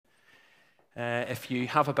If you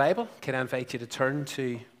have a Bible, can I invite you to turn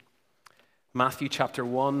to Matthew chapter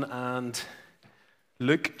 1 and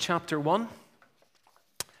Luke chapter 1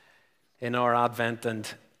 in our Advent and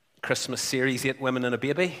Christmas series, 8 Women and a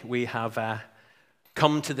Baby. We have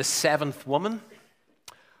come to the seventh woman,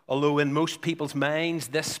 although in most people's minds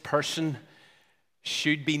this person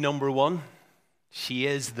should be number one. She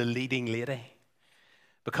is the leading lady.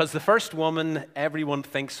 Because the first woman everyone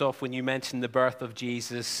thinks of when you mention the birth of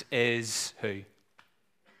Jesus is who?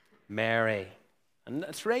 Mary. And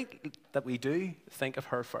it's right that we do think of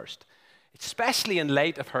her first, especially in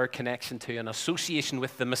light of her connection to and association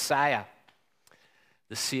with the Messiah,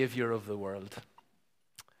 the Savior of the world.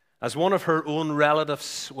 As one of her own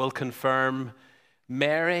relatives will confirm,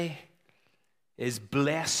 Mary is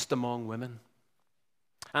blessed among women.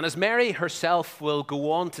 And as Mary herself will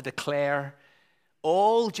go on to declare,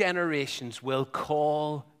 all generations will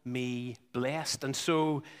call me blessed. And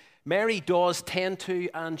so Mary does tend to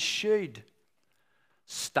and should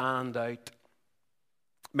stand out.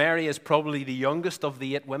 Mary is probably the youngest of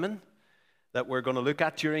the 8 women that we're going to look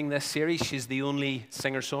at during this series. She's the only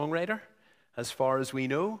singer-songwriter, as far as we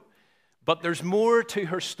know. But there's more to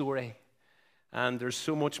her story, and there's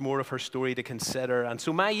so much more of her story to consider. And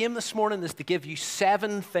so my aim this morning is to give you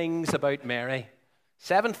 7 things about Mary.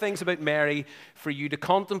 7 things about Mary for you to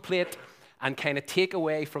contemplate and kind of take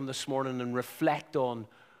away from this morning and reflect on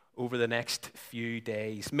over the next few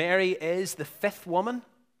days. Mary is the 5th woman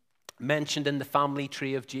mentioned in the family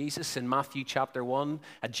tree of Jesus in Matthew chapter 1,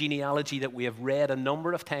 a genealogy that we have read a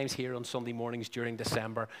number of times here on Sunday mornings during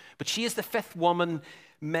December. But she is the 5th woman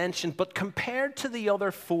mentioned, but compared to the other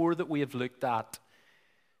 4 that we have looked at,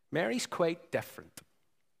 Mary's quite different.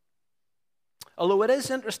 Although it is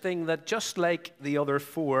interesting that just like the other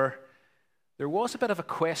 4, there was a bit of a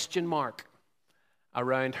question mark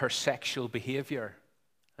around her sexual behavior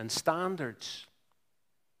and standards.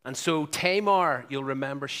 And so Tamar, you'll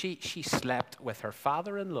remember, she slept with her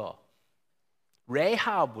father-in-law.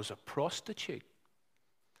 Rahab was a prostitute.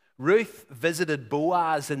 Ruth visited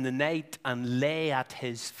Boaz in the night and lay at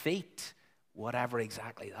his feet, whatever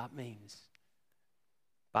exactly that means.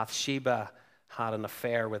 Bathsheba had an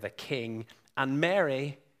affair with a king, and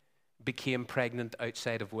Mary became pregnant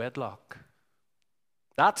outside of wedlock.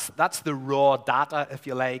 That's the raw data, if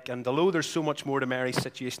you like. And although there's so much more to Mary's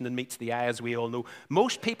situation than meets the eye, as we all know,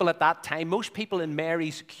 most people at that time, most people in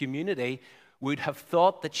Mary's community would have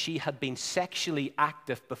thought that she had been sexually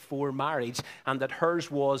active before marriage and that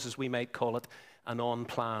hers was, as we might call it, an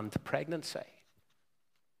unplanned pregnancy.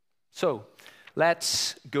 So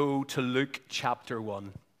let's go to Luke chapter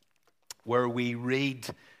 1, where we read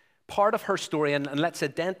part of her story, and let's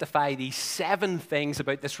identify these 7 things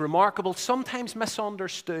about this remarkable, sometimes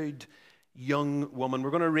misunderstood young woman. We're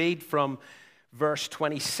going to read from verse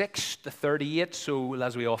 26 to 38, so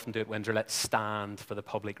as we often do at Windsor, let's stand for the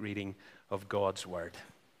public reading of God's word.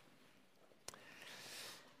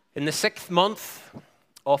 In the 6th month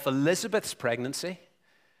of Elizabeth's pregnancy,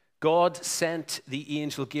 God sent the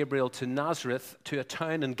angel Gabriel to Nazareth, to a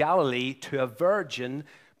town in Galilee, to a virgin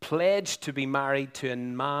pledged to be married to a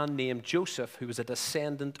man named Joseph, who was a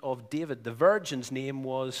descendant of David. The virgin's name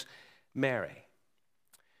was Mary.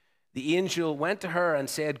 The angel went to her and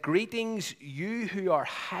said, "Greetings, you who are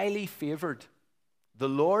highly favored. The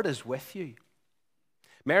Lord is with you."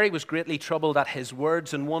 Mary was greatly troubled at his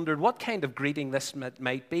words and wondered what kind of greeting this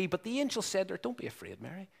might be. But the angel said to her, "Don't be afraid,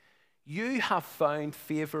 Mary. You have found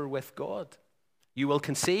favor with God. You will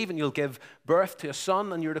conceive and you'll give birth to a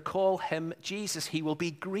son, and you're to call him Jesus. He will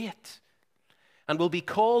be great and will be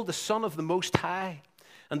called the Son of the Most High.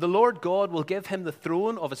 And the Lord God will give him the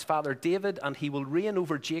throne of his father David, and he will reign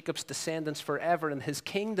over Jacob's descendants forever, and his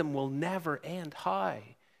kingdom will never end." "How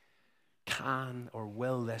can or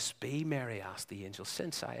will this be?" Mary asked the angel,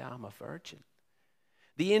 "since I am a virgin."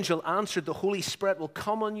 The angel answered, "The Holy Spirit will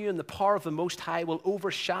come on you, and the power of the Most High will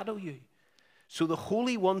overshadow you. So the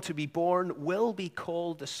Holy One to be born will be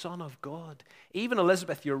called the Son of God. Even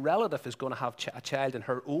Elizabeth, your relative, is going to have a child in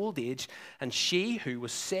her old age, and she, who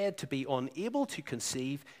was said to be unable to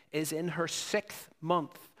conceive, is in her 6th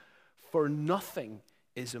month, for nothing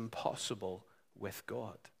is impossible with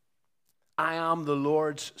God." "I am the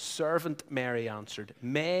Lord's servant," Mary answered.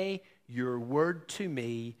 "May your word to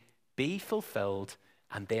me be fulfilled."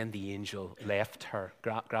 And then the angel left her.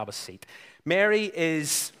 Grab a seat. Mary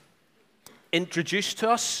is introduced to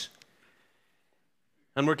us,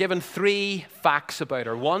 and we're given 3 facts about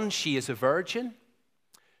her. 1, she is a virgin.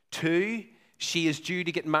 2, she is due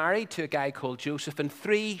to get married to a guy called Joseph. And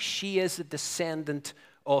 3, she is a descendant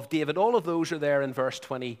of David. All of those are there in verse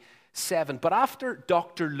 27. But after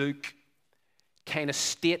Dr. Luke kind of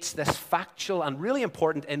states this factual and really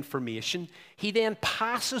important information, he then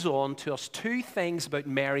passes on to us two things about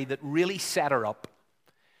Mary that really set her up,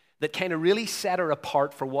 that kind of really set her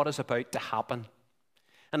apart for what is about to happen.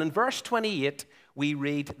 And in verse 28, we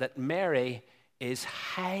read that Mary is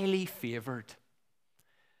highly favored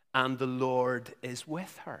and the Lord is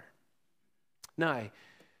with her. Now,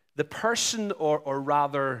 the person, or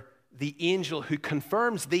rather the angel who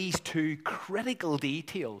confirms these two critical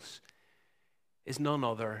details is none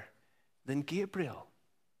other than Gabriel.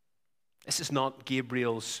 This is not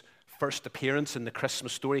Gabriel's first appearance in the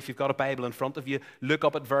Christmas story. If you've got a Bible in front of you, look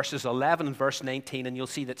up at verses 11 and verse 19, and you'll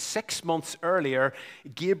see that 6 months earlier,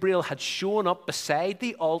 Gabriel had shown up beside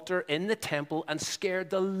the altar in the temple and scared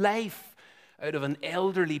the life out of an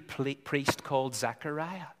elderly priest called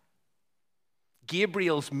Zechariah.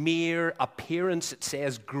 Gabriel's mere appearance, it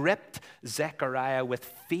says, gripped Zechariah with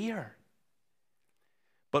fear.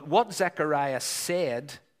 But what Zechariah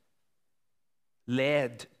said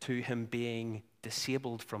led to him being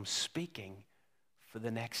disabled from speaking for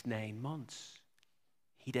the next 9 months.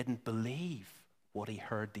 He didn't believe what he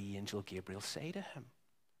heard the angel Gabriel say to him.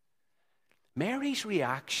 Mary's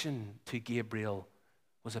reaction to Gabriel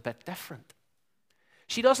was a bit different.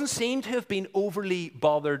 She doesn't seem to have been overly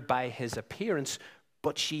bothered by his appearance,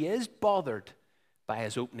 but she is bothered by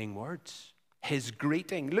his opening words, his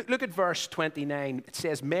greeting. Look at verse 29. It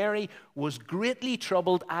says, Mary was greatly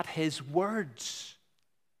troubled at his words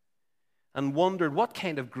and wondered what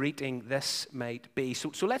kind of greeting this might be.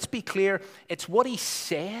 So let's be clear. It's what he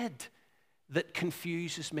said that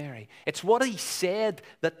confuses Mary. It's what he said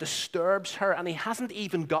that disturbs her, and he hasn't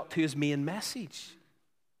even got to his main message.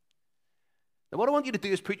 Now, what I want you to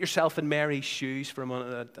do is put yourself in Mary's shoes for a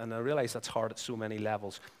minute, and I realize that's hard at so many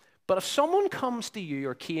levels. But if someone comes to you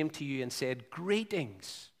or came to you and said,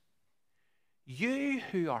 greetings, you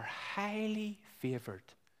who are highly favored,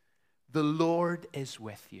 the Lord is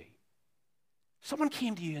with you. Someone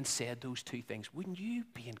came to you and said those two things. Wouldn't you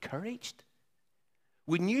be encouraged?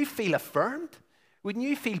 Wouldn't you feel affirmed? Wouldn't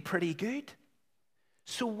you feel pretty good?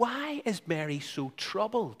 So why is Mary so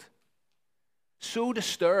troubled, so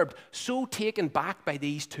disturbed, so taken back by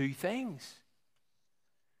these two things?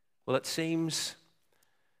 Well, it seems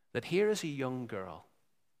that here is a young girl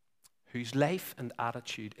whose life and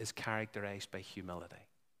attitude is characterized by humility.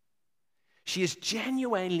 She is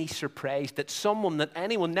genuinely surprised that someone, that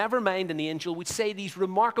anyone, never mind an angel, would say these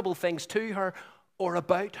remarkable things to her or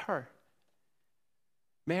about her.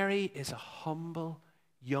 Mary is a humble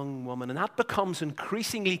young woman, and that becomes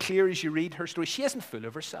increasingly clear as you read her story. She isn't full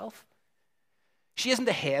of herself. She isn't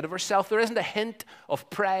ahead of herself. There isn't a hint of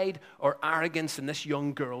pride or arrogance in this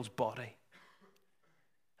young girl's body.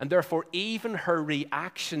 And therefore, even her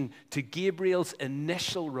reaction to Gabriel's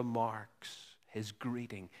initial remarks, his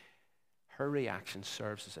greeting, her reaction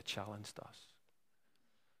serves as a challenge to us.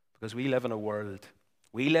 Because we live in a world,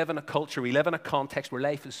 we live in a culture, we live in a context where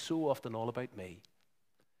life is so often all about me.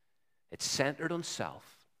 It's centered on self.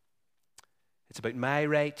 It's about my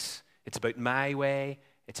rights. It's about my way.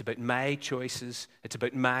 It's about my choices. It's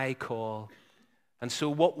about my call. And so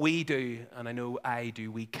what we do, and I know I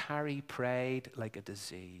do, we carry pride like a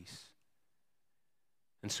disease.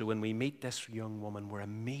 And so when we meet this young woman, we're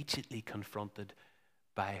immediately confronted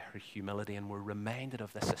by her humility, and we're reminded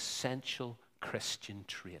of this essential Christian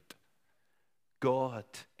trait. God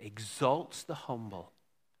exalts the humble,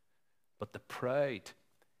 but the proud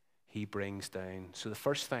he brings down. So the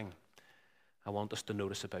first thing I want us to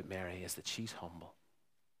notice about Mary is that she's humble.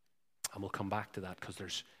 And we'll come back to that because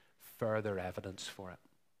there's further evidence for it.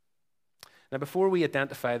 Now, before we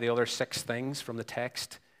identify the other 6 things from the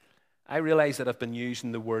text, I realize that I've been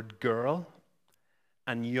using the word girl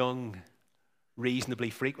and young reasonably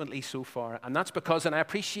frequently so far. And that's because, and I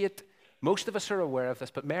appreciate most of us are aware of this,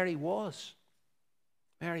 but Mary was.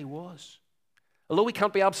 Mary was. Although we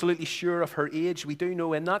can't be absolutely sure of her age, we do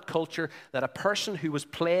know in that culture that a person who was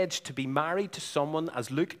pledged to be married to someone,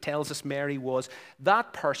 as Luke tells us Mary was,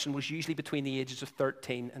 that person was usually between the ages of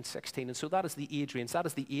 13 and 16. And so that is the age range, that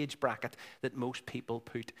is the age bracket that most people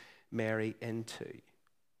put Mary into.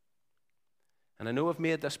 And I know I've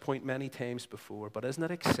made this point many times before, but isn't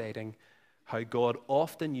it exciting how God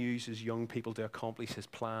often uses young people to accomplish his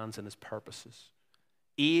plans and his purposes?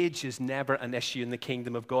 Age is never an issue in the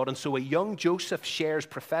kingdom of God. And so a young Joseph shares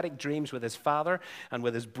prophetic dreams with his father and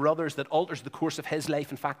with his brothers that alters the course of his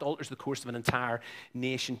life, in fact, alters the course of an entire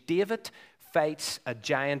nation. David fights a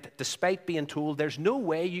giant despite being told there's no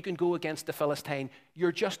way you can go against the Philistine.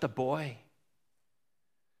 You're just a boy.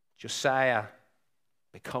 Josiah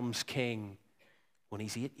becomes king when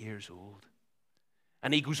he's 8 years old.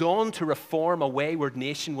 And he goes on to reform a wayward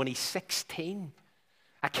nation when he's 16.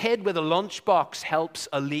 A kid with a lunchbox helps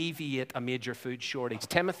alleviate a major food shortage.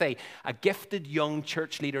 Timothy, a gifted young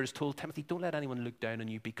church leader, is told, Timothy, don't let anyone look down on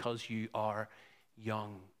you because you are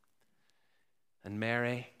young. And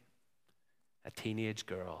Mary, a teenage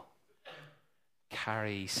girl,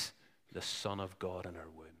 carries the Son of God in her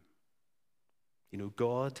womb. You know,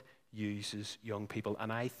 God uses young people,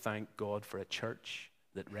 and I thank God for a church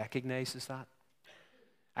that recognizes that.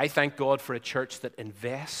 I thank God for a church that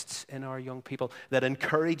invests in our young people, that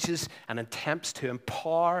encourages and attempts to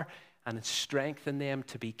empower and strengthen them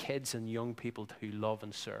to be kids and young people who love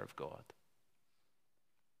and serve God.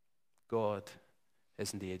 God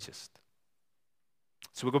isn't ageist.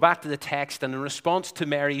 So we'll go back to the text, and in response to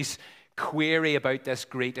Mary's query about this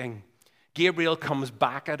greeting, Gabriel comes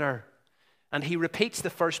back at her, and he repeats the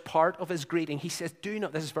first part of his greeting. He says,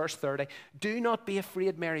 this is verse 30, do not be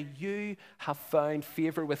afraid, Mary, you have found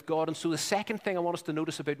favor with God. And so the second thing I want us to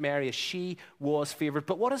notice about Mary is she was favored.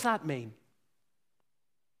 But what does that mean?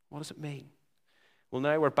 What does it mean? Well,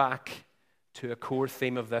 now we're back to a core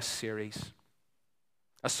theme of this series.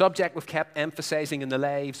 A subject we've kept emphasizing in the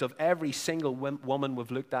lives of every single woman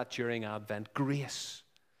we've looked at during Advent, grace.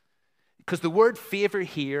 Because the word favor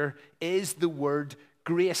here is the word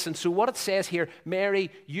grace. And so what it says here,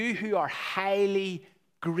 Mary, you who are highly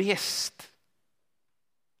graced.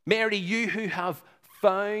 Mary, you who have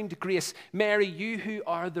found grace. Mary, you who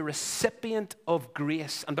are the recipient of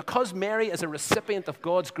grace. And because Mary is a recipient of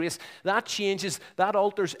God's grace, that changes, that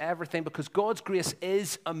alters everything, because God's grace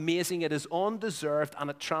is amazing, it is undeserved, and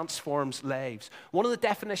it transforms lives. One of the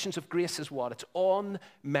definitions of grace is what? It's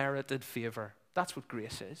unmerited favor. That's what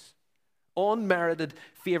grace is. Unmerited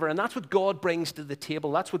favor. And that's what God brings to the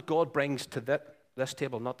table. That's what God brings to this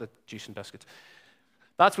table, not the juice and biscuits.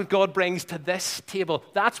 That's what God brings to this table.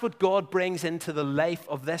 That's what God brings into the life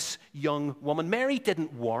of this young woman. Mary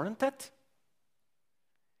didn't warrant it.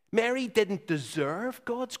 Mary didn't deserve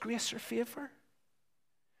God's grace or favor.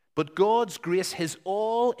 But God's grace, his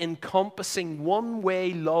all-encompassing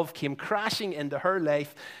one-way love, came crashing into her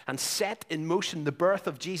life and set in motion the birth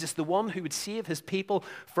of Jesus, the one who would save his people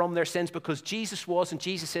from their sins, because Jesus was, and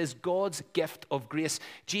Jesus is, God's gift of grace.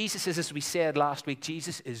 Jesus is, as we said last week,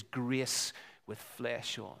 Jesus is grace with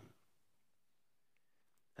flesh on.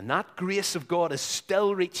 And that grace of God is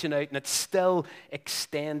still reaching out, and it's still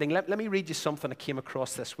extending. Let me read you something I came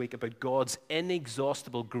across this week about God's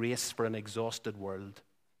inexhaustible grace for an exhausted world.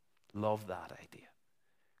 Love that idea.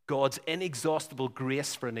 God's inexhaustible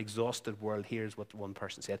grace for an exhausted world. Here's what one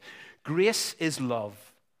person said. Grace is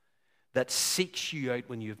love that seeks you out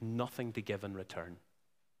when you have nothing to give in return.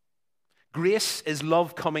 Grace is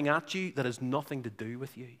love coming at you that has nothing to do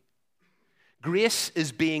with you. Grace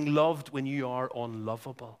is being loved when you are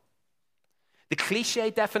unlovable. The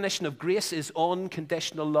cliche definition of grace is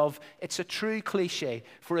unconditional love. It's a true cliche,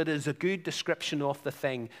 for it is a good description of the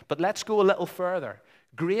thing. But let's go a little further.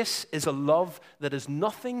 Grace is a love that has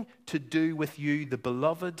nothing to do with you, the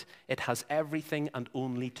beloved. It has everything and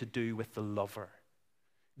only to do with the lover.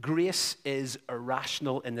 Grace is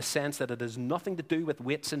irrational in the sense that it has nothing to do with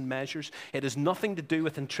weights and measures. It has nothing to do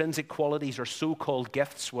with intrinsic qualities or so-called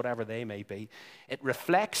gifts, whatever they may be. It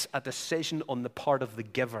reflects a decision on the part of the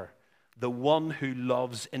giver, the one who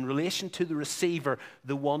loves, in relation to the receiver,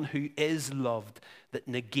 the one who is loved, that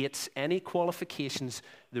negates any qualifications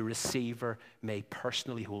the receiver may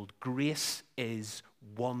personally hold. Grace is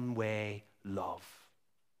one-way love.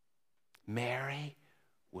 Mary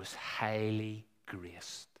was highly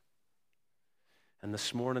graced. And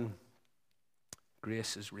this morning,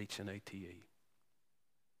 grace is reaching out to you.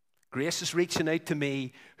 Grace is reaching out to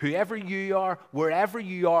me, whoever you are, wherever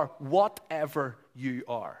you are, whatever you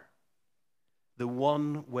are. The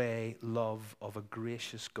one-way love of a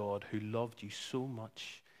gracious God who loved you so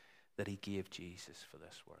much that he gave Jesus for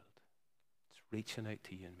this world. It's reaching out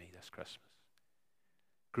to you and me this Christmas.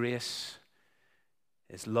 Grace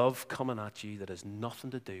is love coming at you that has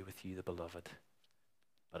nothing to do with you, the beloved,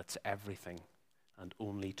 but it's everything and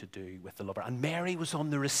only to do with the lover. And Mary was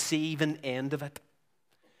on the receiving end of it.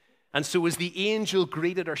 And so as the angel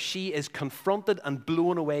greeted her, she is confronted and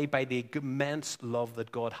blown away by the immense love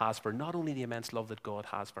that God has for her. Not only the immense love that God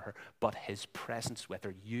has for her, but his presence with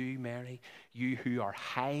her. You, Mary, you who are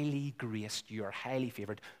highly graced, you are highly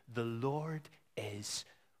favored. The Lord is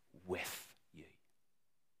with you.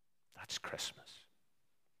 That's Christmas.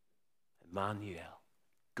 Emmanuel,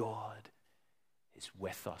 God is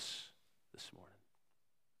with us this morning.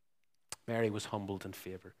 Mary was humbled and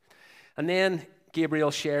favored. And then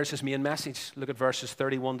Gabriel shares his main message. Look at verses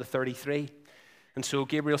 31 to 33. And so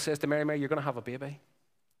Gabriel says to Mary, Mary, you're going to have a baby.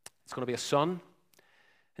 It's going to be a son.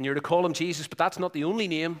 And you're to call him Jesus, but that's not the only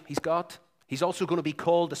name he's got. He's also going to be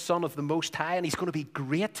called the Son of the Most High, and he's going to be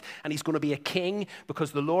great, and he's going to be a king,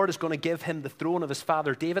 because the Lord is going to give him the throne of his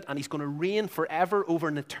father David, and he's going to reign forever over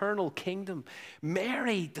an eternal kingdom.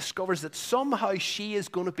 Mary discovers that somehow she is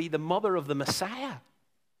going to be the mother of the Messiah.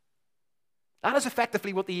 That is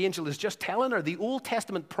effectively what the angel is just telling her. The Old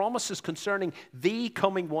Testament promises concerning the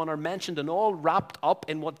coming one are mentioned and all wrapped up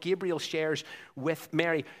in what Gabriel shares with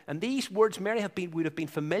Mary. And these words, Mary would have been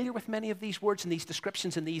familiar with many of these words and these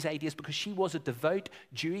descriptions and these ideas, because she was a devout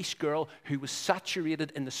Jewish girl who was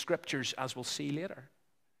saturated in the scriptures, as we'll see later.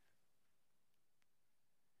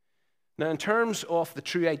 Now, in terms of the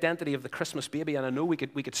true identity of the Christmas baby, and I know we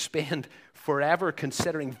could spend forever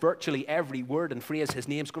considering virtually every word and phrase. His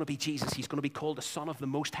name's going to be Jesus. He's going to be called the Son of the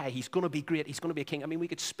Most High. He's going to be great. He's going to be a king. I mean, we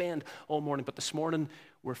could spend all morning, but this morning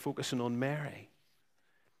we're focusing on Mary.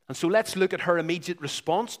 And so let's look at her immediate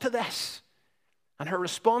response to this. And her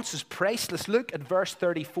response is priceless. Look at verse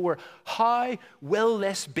 34. How will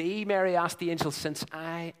this be, Mary asked the angel, since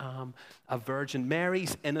I am a virgin?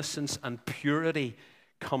 Mary's innocence and purity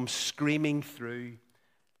comes screaming through.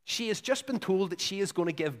 She has just been told that she is going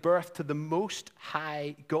to give birth to the Most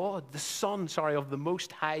High God, the Son, of the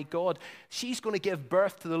Most High God. She's going to give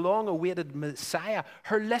birth to the long-awaited Messiah.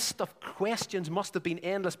 Her list of questions must have been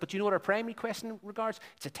endless, but you know what her primary question regards?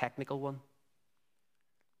 It's a technical one.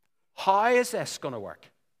 How is this going to work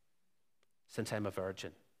since I'm a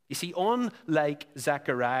virgin? You see, unlike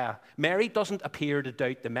Zechariah, Mary doesn't appear to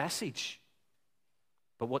doubt the message.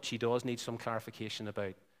 But what she does need some clarification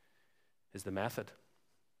about is the method.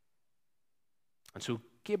 And so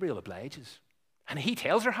Gabriel obliges. And he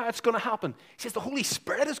tells her how it's going to happen. He says, the Holy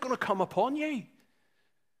Spirit is going to come upon you.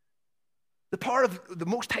 The power of the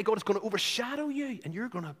Most High God is going to overshadow you, and you're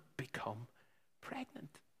going to become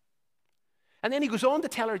pregnant. And then he goes on to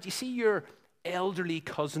tell her, do you see your elderly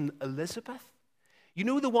cousin Elizabeth? You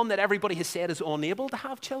know, the one that everybody has said is unable to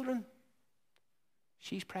have children?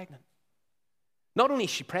 She's pregnant. Not only is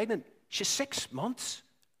she pregnant, she's 6 months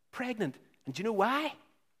pregnant. And do you know why?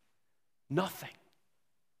 Nothing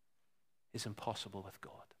is impossible with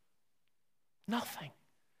God. Nothing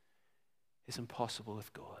is impossible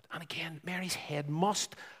with God. And again, Mary's head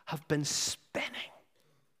must have been spinning.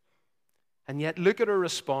 And yet, look at her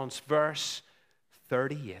response, verse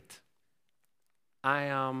 38. I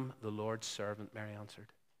am the Lord's servant, Mary answered.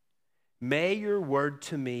 May your word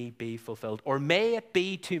to me be fulfilled, or may it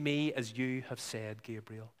be to me as you have said,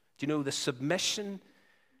 Gabriel. Do you know, the submission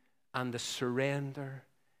and the surrender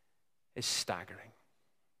is staggering.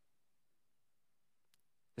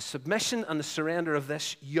 The submission and the surrender of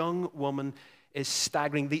this young woman is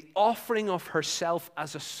staggering. The offering of herself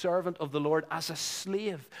as a servant of the Lord, as a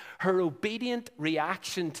slave, her obedient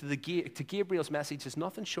reaction to Gabriel's message is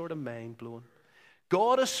nothing short of mind-blowing.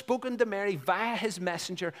 God has spoken to Mary via his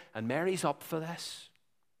messenger, and Mary's up for this.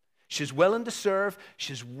 She's willing to serve.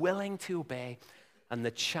 She's willing to obey. And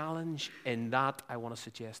the challenge in that, I want to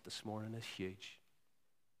suggest this morning, is huge.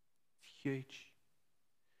 It's huge.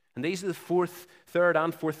 And these are the third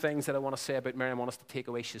and fourth things that I want to say about Mary. I want us to take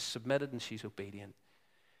away. She's submitted and she's obedient.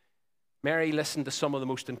 Mary listened to some of the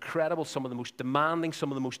most incredible, some of the most demanding, some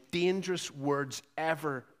of the most dangerous words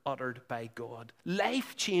ever uttered by God.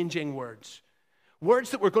 Life-changing words.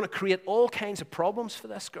 Words that were going to create all kinds of problems for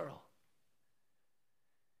this girl.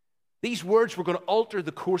 These words were going to alter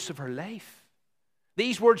the course of her life.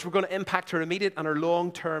 These words were going to impact her immediate and her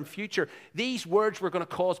long-term future. These words were going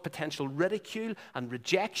to cause potential ridicule and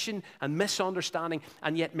rejection and misunderstanding.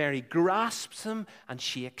 And yet Mary grasps them and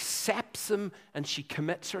she accepts them and she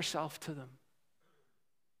commits herself to them.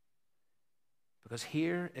 Because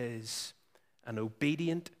here is an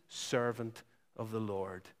obedient servant of the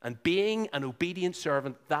Lord. And being an obedient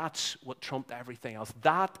servant, that's what trumped everything else.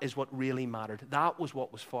 That is what really mattered. That was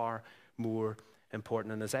what was far more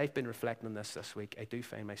important. And as I've been reflecting on this week, I do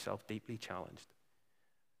find myself deeply challenged.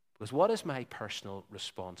 Because what is my personal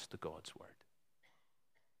response to God's word?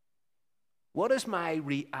 What is my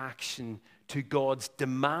reaction to God's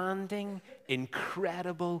demanding,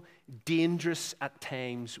 incredible, dangerous at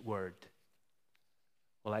times word?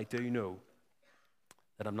 Well, I do know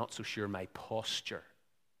that I'm not so sure my posture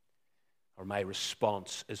or my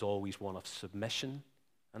response is always one of submission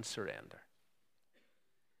and surrender.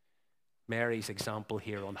 Mary's example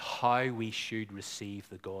here on how we should receive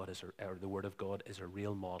the word of God is a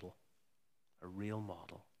real model. A real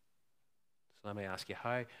model. So let me ask you,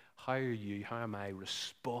 how am I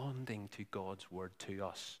responding to God's word to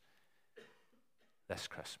us this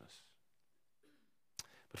Christmas?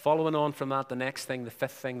 But following on from that, the next thing, the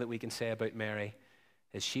fifth thing that we can say about Mary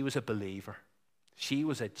is she was a believer. She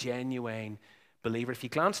was a genuine believer. If you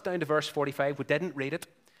glance down to verse 45, we didn't read it,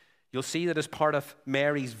 you'll see that as part of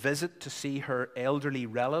Mary's visit to see her elderly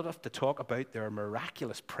relative to talk about their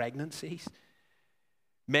miraculous pregnancies,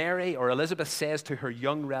 Mary, or Elizabeth, says to her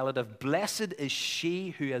young relative, "Blessed is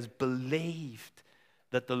she who has believed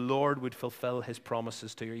that the Lord would fulfill his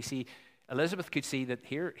promises to her." You see, Elizabeth could see that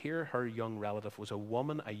here her young relative was a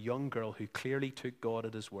woman, a young girl who clearly took God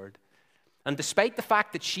at his word. And despite the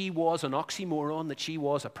fact that she was an oxymoron, that she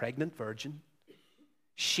was a pregnant virgin,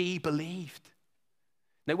 she believed.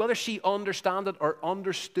 Now, whether she understood it or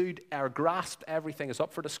understood or grasped everything is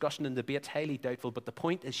up for discussion and debate, highly doubtful. But the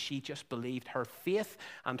point is, she just believed. Her faith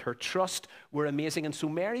and her trust were amazing. And so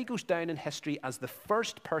Mary goes down in history as the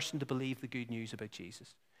first person to believe the good news about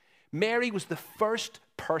Jesus. Mary was the first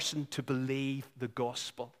person to believe the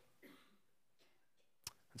gospel.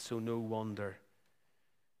 And so no wonder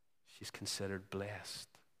she's considered blessed.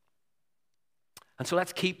 And so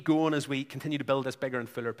let's keep going as we continue to build this bigger and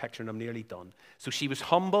fuller picture, and I'm nearly done. So she was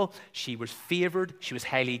humble, she was favored, she was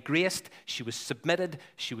highly graced, she was submitted,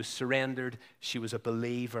 she was surrendered, she was a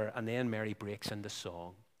believer, and then Mary breaks into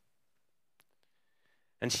song.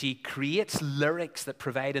 And she creates lyrics that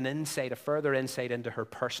provide an insight, a further insight into her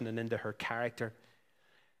person and into her character.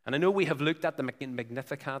 And I know we have looked at the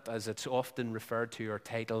Magnificat, as it's often referred to or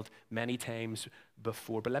titled many times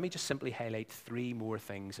before, but let me just simply highlight three more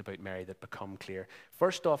things about Mary that become clear.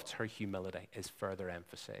 First off, it's her humility is further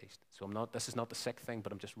emphasized. So this is not the sick thing,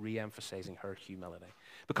 but I'm just re-emphasizing her humility.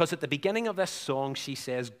 Because at the beginning of this song, she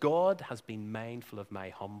says, "God has been mindful of my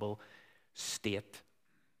humble state."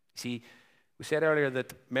 See, we said earlier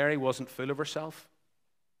that Mary wasn't full of herself.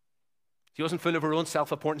 She wasn't full of her own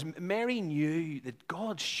self-importance. Mary knew that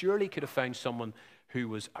God surely could have found someone who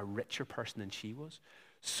was a richer person than she was,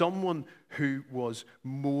 someone who was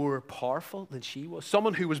more powerful than she was,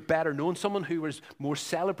 someone who was better known, someone who was more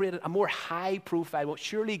celebrated, a more high profile. Well,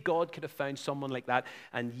 surely God could have found someone like that,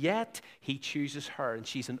 and yet he chooses her, and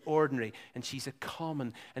she's an ordinary, and she's a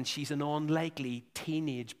common, and she's an unlikely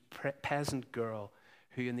teenage peasant girl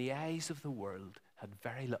who in the eyes of the world had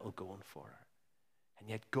very little going for her. And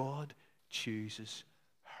yet God chooses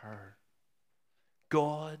her.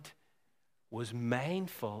 God was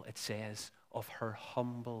mindful, it says, of her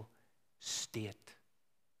humble state.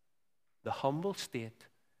 The humble state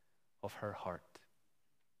of her heart.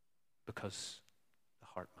 Because the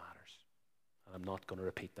heart matters. And I'm not going to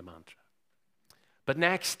repeat the mantra. But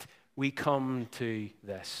next we come to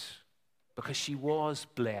this. Because she was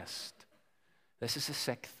blessed. This is a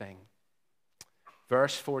sick thing.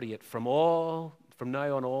 Verse 48, from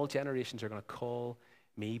now on, all generations are going to call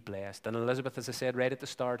me blessed. And Elizabeth, as I said right at the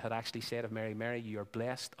start, had actually said of Mary, "Mary, you are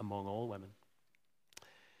blessed among all women."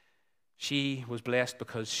 She was blessed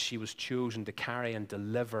because she was chosen to carry and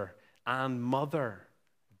deliver and mother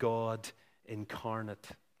God incarnate.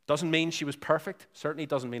 Doesn't mean she was perfect. Certainly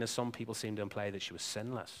doesn't mean, as some people seem to imply, that she was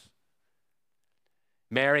sinless.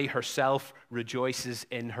 Mary herself rejoices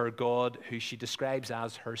in her God, who she describes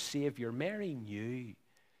as her Savior. Mary knew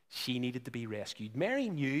she needed to be rescued. Mary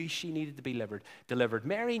knew she needed to be delivered.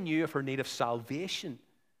 Mary knew of her need of salvation.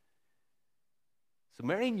 So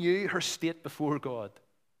Mary knew her state before God.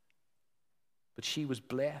 But she was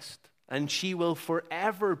blessed. And she will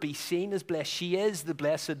forever be seen as blessed. She is the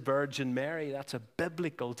Blessed Virgin Mary. That's a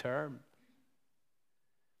biblical term.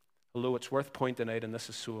 Although it's worth pointing out, and this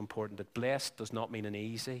is so important, that blessed does not mean an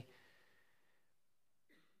easy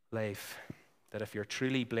life. That if you're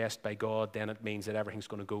truly blessed by God, then it means that everything's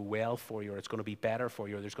going to go well for you, or it's going to be better for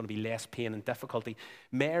you, or there's going to be less pain and difficulty.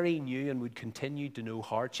 Mary knew and would continue to know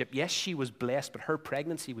hardship. Yes, she was blessed, but her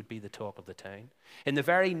pregnancy would be the talk of the town. In the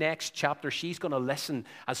very next chapter, she's going to listen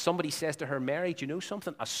as somebody says to her, "Mary, do you know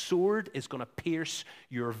something? A sword is going to pierce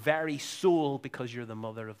your very soul because you're the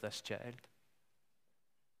mother of this child."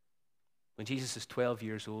 When Jesus is 12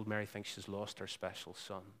 years old, Mary thinks she's lost her special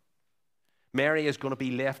son. Mary is going to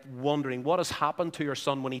be left wondering what has happened to her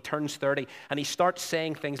son when he turns 30. And he starts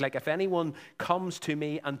saying things like, "If anyone comes to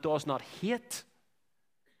me and does not hate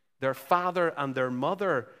their father and their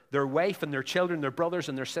mother, their wife and their children, their brothers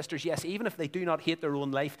and their sisters, yes, even if they do not hate their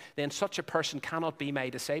own life, then such a person cannot be my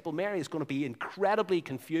disciple." Mary is going to be incredibly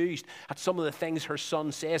confused at some of the things her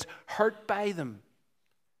son says, hurt by them.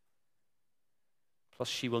 Plus,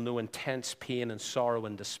 she will know intense pain and sorrow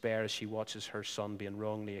and despair as she watches her son being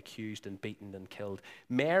wrongly accused and beaten and killed.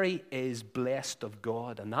 Mary is blessed of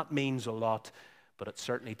God, and that means a lot, but it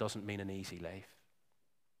certainly doesn't mean an easy life.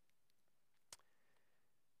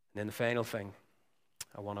 And then the final thing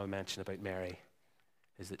I want to mention about Mary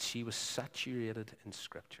is that she was saturated in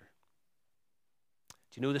Scripture.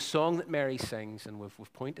 Do you know the song that Mary sings? And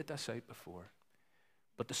we've pointed this out before.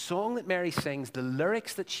 But the song that Mary sings, the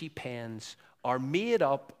lyrics that she pens, are made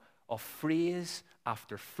up of phrase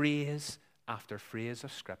after phrase after phrase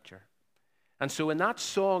of Scripture. And so in that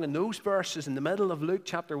song, in those verses, in the middle of Luke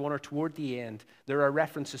chapter 1 or toward the end, there are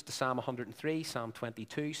references to Psalm 103, Psalm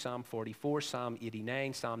 22, Psalm 44, Psalm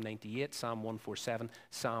 89, Psalm 98, Psalm 147,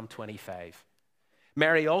 Psalm 25.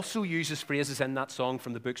 Mary also uses phrases in that song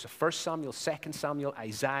from the books of 1 Samuel, 2 Samuel,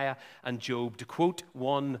 Isaiah, and Job. To quote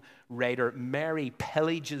one writer, Mary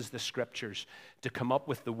pillages the Scriptures to come up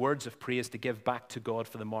with the words of praise to give back to God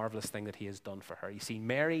for the marvelous thing that he has done for her. You see,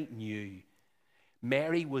 Mary knew.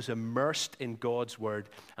 Mary was immersed in God's word,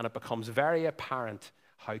 and it becomes very apparent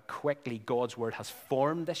how quickly God's word has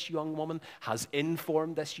formed this young woman, has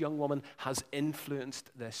informed this young woman, has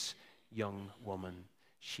influenced this young woman.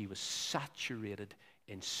 She was saturated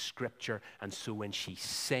in Scripture, and so when she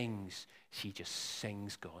sings, she just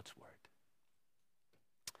sings God's word.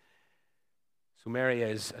 So Mary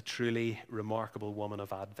is a truly remarkable woman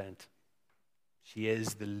of Advent. She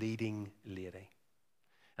is the leading lady.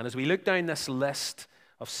 And as we look down this list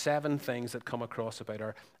of 7 things that come across about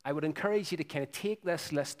her, I would encourage you to kind of take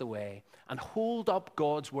this list away and hold up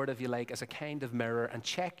God's word, if you like, as a kind of mirror and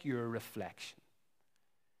check your reflection.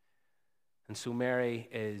 And so Mary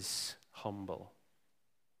is humble.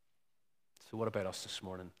 So what about us this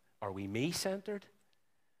morning? Are we me-centered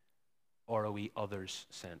or are we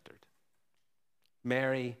others-centered?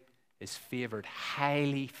 Mary is favored,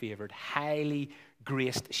 highly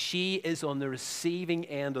graced. She is on the receiving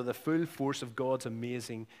end of the full force of God's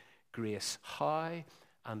amazing grace. How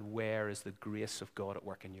and where is the grace of God at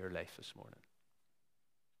work in your life this morning?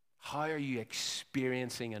 How are you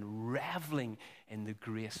experiencing and reveling in the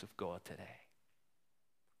grace of God today,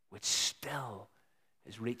 which still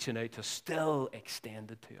is reaching out to, still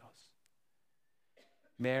extended to us?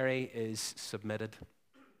 Mary is submitted.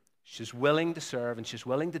 She's willing to serve and she's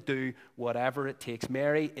willing to do whatever it takes.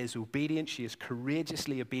 Mary is obedient. She is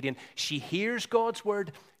courageously obedient. She hears God's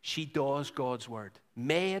word. She does God's word.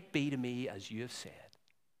 May it be to me as you have said.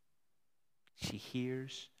 She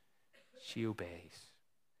hears. She obeys.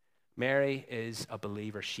 Mary is a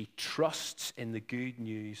believer. She trusts in the good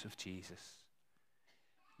news of Jesus.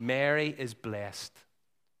 Mary is blessed.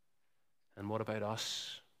 And what about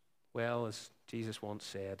us? Well, as Jesus once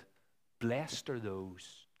said, blessed are those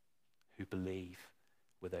who believe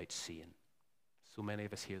without seeing. So many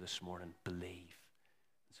of us here this morning believe.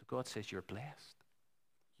 So God says you're blessed.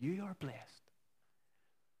 You are blessed.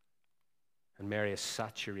 And Mary is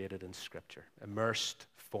saturated in Scripture, immersed,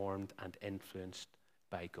 formed, and influenced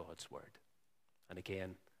by God's word. And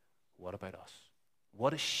again, what about us?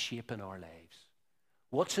 What is shaping our lives?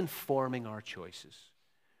 What's informing our choices?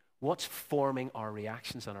 What's forming our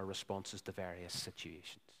reactions and our responses to various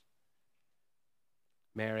situations?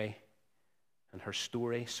 Mary and her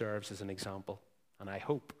story serves as an example, and I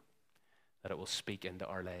hope that it will speak into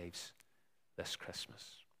our lives this Christmas.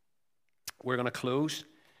 We're going to close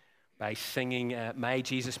by singing My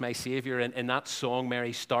Jesus, My Savior. In that song,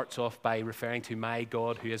 Mary starts off by referring to my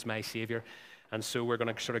God who is my Savior. And so we're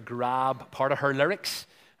going to sort of grab part of her lyrics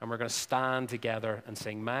and we're going to stand together and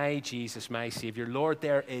sing, My Jesus, My Savior. Lord,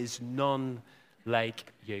 there is none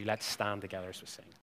like you. Let's stand together as we sing.